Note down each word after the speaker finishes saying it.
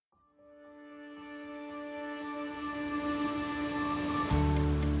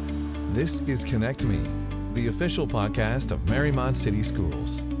This is Connect Me, the official podcast of Marymount City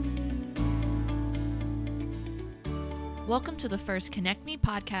Schools. Welcome to the first Connect Me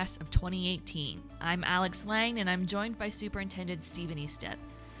podcast of 2018. I'm Alex Lang, and I'm joined by Superintendent Stephen Estep.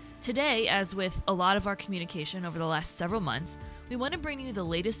 Today, as with a lot of our communication over the last several months, we want to bring you the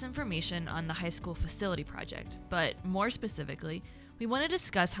latest information on the high school facility project, but more specifically, we want to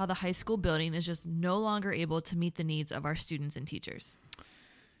discuss how the high school building is just no longer able to meet the needs of our students and teachers.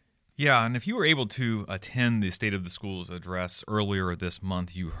 Yeah, and if you were able to attend the State of the Schools address earlier this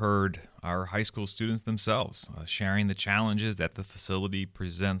month, you heard our high school students themselves sharing the challenges that the facility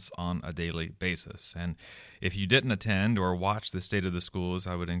presents on a daily basis. And if you didn't attend or watch the State of the Schools,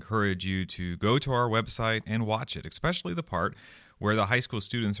 I would encourage you to go to our website and watch it, especially the part where the high school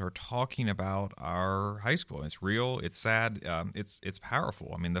students are talking about our high school. It's real, it's sad, it's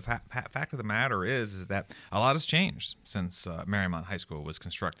powerful. I mean, the fact of the matter is that a lot has changed since Marymount High School was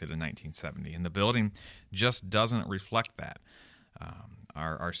constructed in 1970, and the building just doesn't reflect that.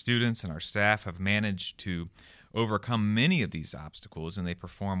 Our students and our staff have managed to overcome many of these obstacles, and they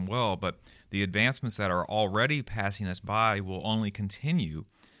perform well, but the advancements that are already passing us by will only continue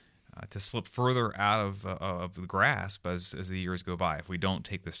to slip further out of the grasp as the years go by if we don't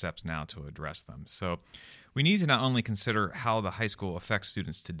take the steps now to address them. So we need to not only consider how the high school affects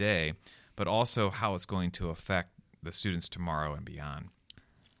students today, but also how it's going to affect the students tomorrow and beyond.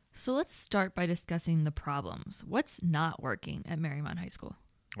 So let's start by discussing the problems. What's not working at Marymount High School?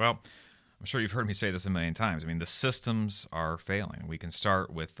 Well, I'm sure you've heard me say this a million times. I mean, the systems are failing. We can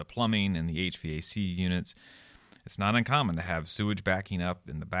start with the plumbing and the HVAC units. It's not uncommon to have sewage backing up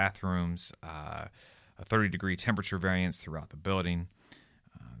in the bathrooms, a 30-degree temperature variance throughout the building.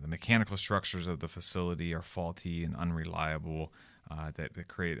 The mechanical structures of the facility are faulty and unreliable that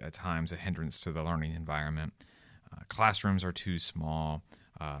create at times a hindrance to the learning environment. Classrooms are too small,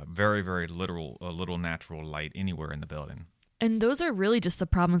 very, very little natural light anywhere in the building. And those are really just the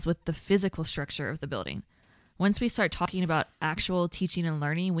problems with the physical structure of the building. Once we start talking about actual teaching and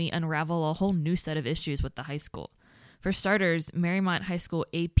learning, we unravel a whole new set of issues with the high school. For starters, Marymount High School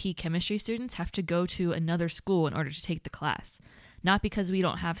AP chemistry students have to go to another school in order to take the class. Not because we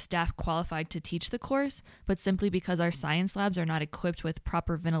don't have staff qualified to teach the course, but simply because our science labs are not equipped with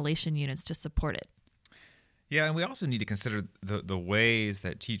proper ventilation units to support it. Yeah, and we also need to consider the ways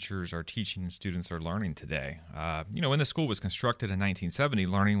that teachers are teaching and students are learning today. When the school was constructed in 1970,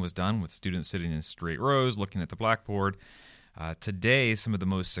 learning was done with students sitting in straight rows, looking at the blackboard. Today, some of the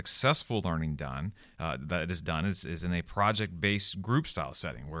most successful learning that is done is in a project-based group-style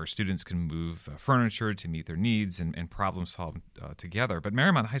setting where students can move furniture to meet their needs and problem solve together. But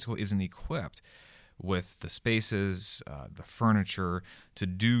Marymount High School isn't equipped with the spaces, the furniture to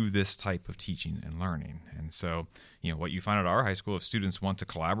do this type of teaching and learning. And so, what you find at our high school, if students want to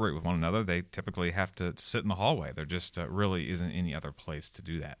collaborate with one another, they typically have to sit in the hallway. There just really isn't any other place to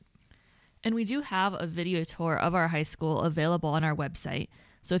do that. And we do have a video tour of our high school available on our website.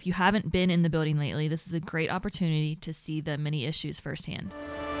 So if you haven't been in the building lately, this is a great opportunity to see the many issues firsthand.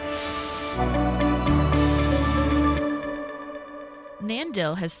 Nan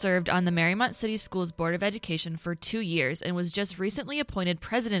Dill has served on the Marymount City Schools Board of Education for 2 years and was just recently appointed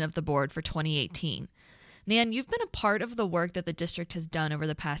president of the board for 2018. Nan, you've been a part of the work that the district has done over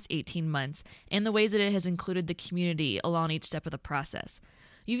the past 18 months and the ways that it has included the community along each step of the process.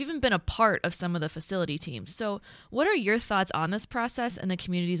 You've even been a part of some of the facility teams. So what are your thoughts on this process and the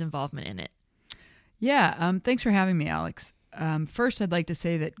community's involvement in it? Yeah, thanks for having me, Alex. First, I'd like to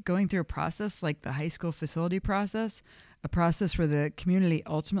say that going through a process like the high school facility process, a process where the community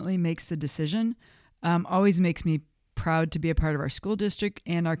ultimately makes the decision, always makes me proud to be a part of our school district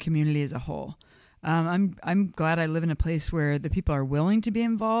and our community as a whole. I'm glad I live in a place where the people are willing to be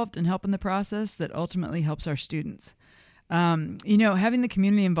involved and help in the process that ultimately helps our students. Having the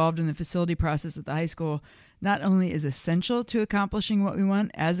community involved in the facility process at the high school not only is essential to accomplishing what we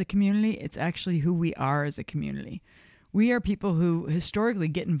want as a community, it's actually who we are as a community. We are people who historically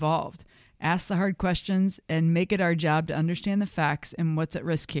get involved, ask the hard questions, and make it our job to understand the facts and what's at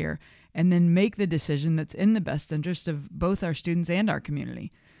risk here, and then make the decision that's in the best interest of both our students and our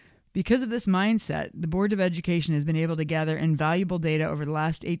community. Because of this mindset, the Board of Education has been able to gather invaluable data over the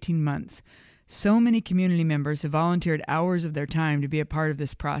last 18 months. So many community members have volunteered hours of their time to be a part of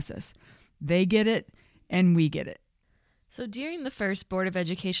this process. They get it, and we get it. So during the first Board of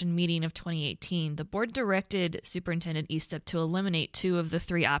Education meeting of 2018, the board directed Superintendent Estep to eliminate 2 of the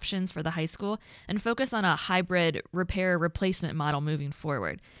 3 options for the high school and focus on a hybrid repair-replacement model moving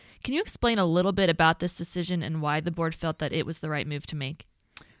forward. Can you explain a little bit about this decision and why the board felt that it was the right move to make?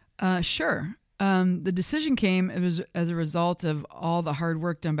 Sure. The decision came as a result of all the hard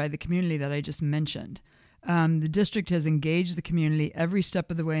work done by the community that I just mentioned. The district has engaged the community every step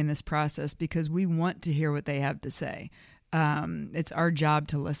of the way in this process because we want to hear what they have to say. It's our job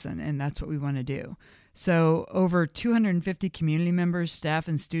to listen, and that's what we want to do. So over 250 community members, staff,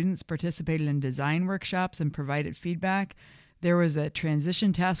 and students participated in design workshops and provided feedback. There was a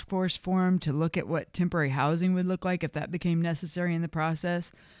transition task force formed to look at what temporary housing would look like if that became necessary in the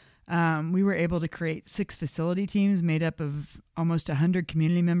process. We were able to create 6 facility teams made up of almost 100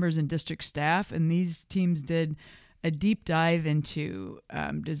 community members and district staff, and these teams did a deep dive into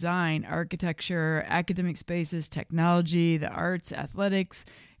design, architecture, academic spaces, technology, the arts, athletics,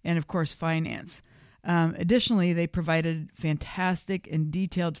 and of course, finance. Additionally, they provided fantastic and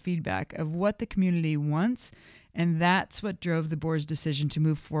detailed feedback of what the community wants, and that's what drove the board's decision to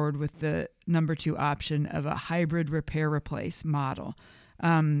move forward with the number 2 option of a hybrid repair-replace model,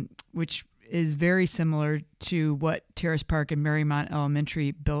 which is very similar to what Terrace Park and Marymount Elementary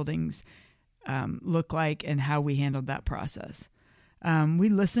buildings look like and how we handled that process. We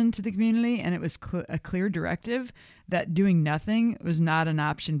listened to the community, and it was a clear directive that doing nothing was not an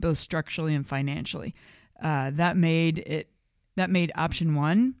option, both structurally and financially. That made option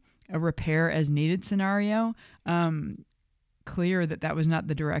 1, a repair as needed scenario, clear that was not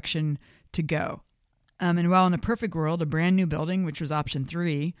the direction to go. And while in a perfect world, a brand new building, which was option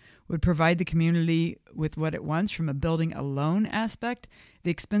 3, would provide the community with what it wants from a building alone aspect,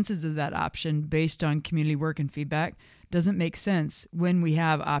 the expenses of that option based on community work and feedback doesn't make sense when we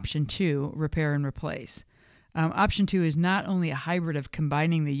have option 2, repair and replace. Option 2 is not only a hybrid of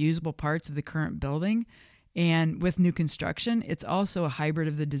combining the usable parts of the current building and with new construction, it's also a hybrid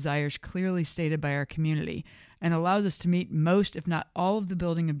of the desires clearly stated by our community and allows us to meet most, if not all, of the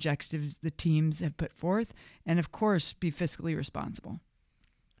building objectives the teams have put forth and, of course, be fiscally responsible.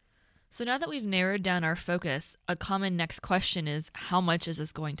 So now that we've narrowed down our focus, a common next question is, how much is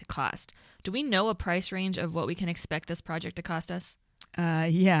this going to cost? Do we know a price range of what we can expect this project to cost us?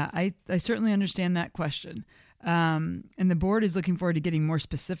 Yeah, I certainly understand that question. And the board is looking forward to getting more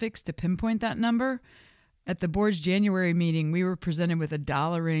specifics to pinpoint that number. At the board's January meeting, we were presented with a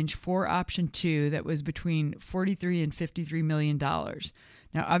dollar range for option 2 that was between $43 and $53 million.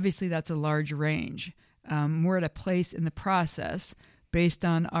 Now, obviously, that's a large range. We're at a place in the process, based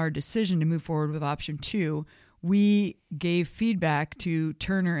on our decision to move forward with option 2, we gave feedback to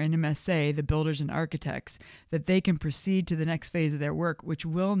Turner and MSA, the builders and architects, that they can proceed to the next phase of their work, which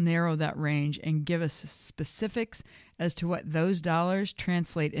will narrow that range and give us specifics as to what those dollars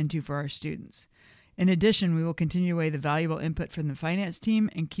translate into for our students. In addition, we will continue to weigh the valuable input from the finance team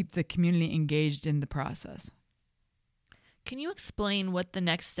and keep the community engaged in the process. Can you explain what the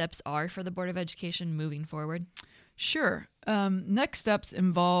next steps are for the Board of Education moving forward? Sure. Next steps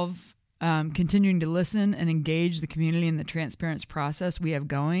involve continuing to listen and engage the community in the transparency process we have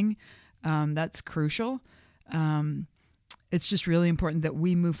going. That's crucial. It's just really important that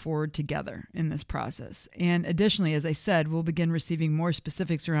we move forward together in this process. And additionally, as I said, we'll begin receiving more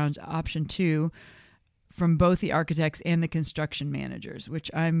specifics around option 2 from both the architects and the construction managers,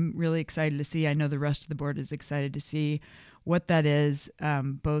 which I'm really excited to see. I know the rest of the board is excited to see what that is,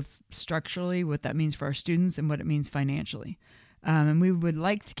 both structurally, what that means for our students, and what it means financially. And we would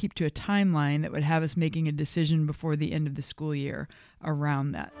like to keep to a timeline that would have us making a decision before the end of the school year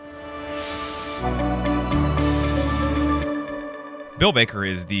around that. Bill Baker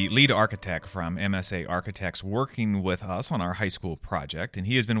is the lead architect from MSA Architects working with us on our high school project, and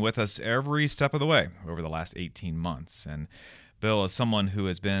he has been with us every step of the way over the last 18 months. And Bill, is someone who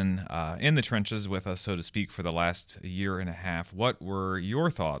has been in the trenches with us, so to speak, for the last year and a half. What were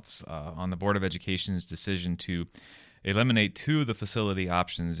your thoughts on the Board of Education's decision to eliminate 2 of the facility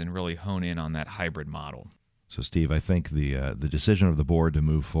options and really hone in on that hybrid model? So, Steve, I think the decision of the board to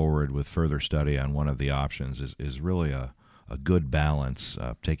move forward with further study on one of the options is really a good balance,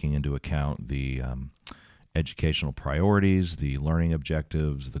 taking into account the educational priorities, the learning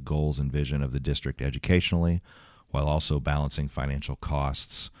objectives, the goals and vision of the district educationally, while also balancing financial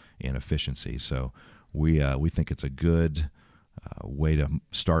costs and efficiency. So we think it's a good way to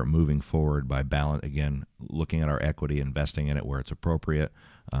start moving forward by looking at our equity, investing in it where it's appropriate,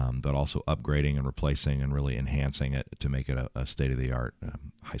 but also upgrading and replacing and really enhancing it to make it a state-of-the-art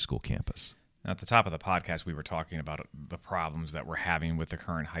high school campus. At the top of the podcast, we were talking about the problems that we're having with the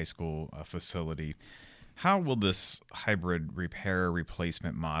current high school facility. How will this hybrid repair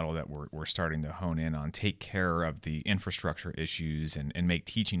replacement model that we're starting to hone in on take care of the infrastructure issues and make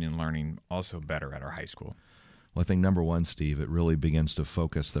teaching and learning also better at our high school? Well, I think number one, Steve, it really begins to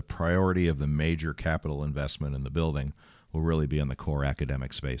focus the priority of the major capital investment in the building, will really be in the core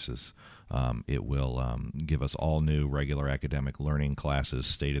academic spaces. It will give us all new regular academic learning classes,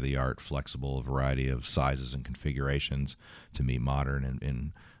 state-of-the-art, flexible, a variety of sizes and configurations to meet modern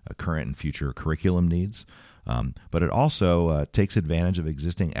and current and future curriculum needs. But it also takes advantage of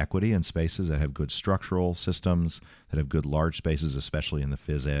existing equity in spaces that have good structural systems, that have good large spaces, especially in the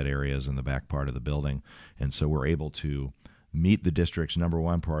phys ed areas in the back part of the building. And so we're able to meet the district's number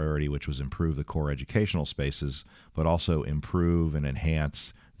one priority, which was improve the core educational spaces, but also improve and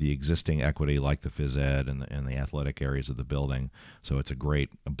enhance the existing equity like the phys ed and the athletic areas of the building. So it's a great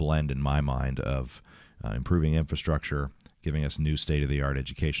blend in my mind of improving infrastructure, giving us new state-of-the-art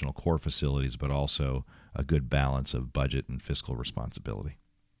educational core facilities, but also a good balance of budget and fiscal responsibility.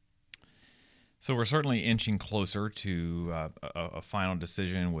 So we're certainly inching closer to a final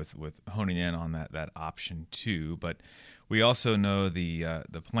decision with honing in on that option 2, but we also know the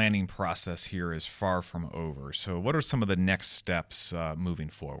planning process here is far from over. So what are some of the next steps moving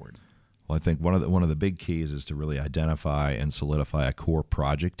forward? Well, I think one of the big keys is to really identify and solidify a core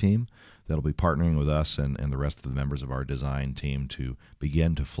project team that'll be partnering with us and the rest of the members of our design team to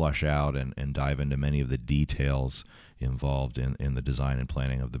begin to flesh out and dive into many of the details involved in the design and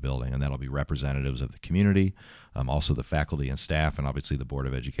planning of the building. And that'll be representatives of the community, also the faculty and staff, and obviously the Board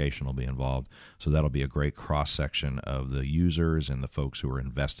of Education will be involved. So that'll be a great cross-section of the users and the folks who are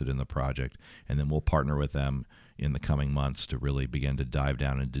invested in the project. And then we'll partner with them in the coming months to really begin to dive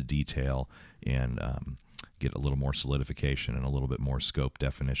down into detail and get a little more solidification and a little bit more scope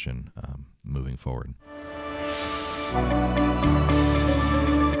definition moving forward.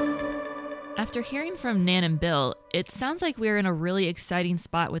 After hearing from Nan and Bill, it sounds like we're in a really exciting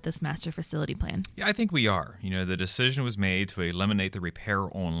spot with this master facility plan. Yeah, I think we are. The decision was made to eliminate the repair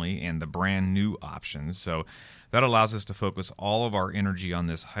only and the brand new options. So that allows us to focus all of our energy on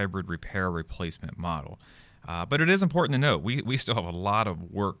this hybrid repair replacement model. But it is important to note, we still have a lot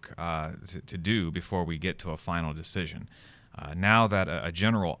of work to do before we get to a final decision. Now that a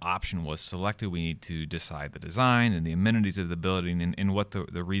general option was selected, we need to decide the design and the amenities of the building and what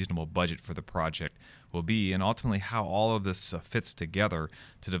the reasonable budget for the project will be, and ultimately how all of this fits together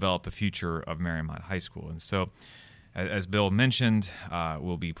to develop the future of Marymount High School. And so, as Bill mentioned,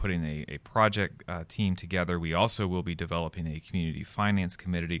 we'll be putting a project team together. We also will be developing a community finance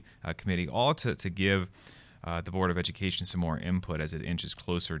committee, all to give the Board of Education some more input as it inches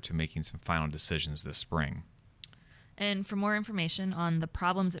closer to making some final decisions this spring. And for more information on the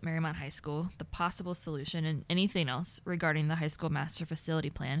problems at Marymount High School, the possible solution, and anything else regarding the high school master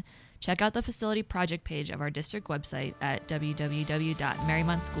facility plan, check out the facility project page of our district website at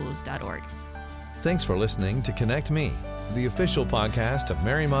www.marymontschools.org. Thanks for listening to Connect Me, the official podcast of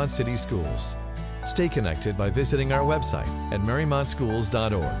Marymount City Schools. Stay connected by visiting our website at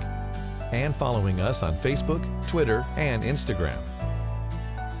marymontschools.org and following us on Facebook, Twitter, and Instagram.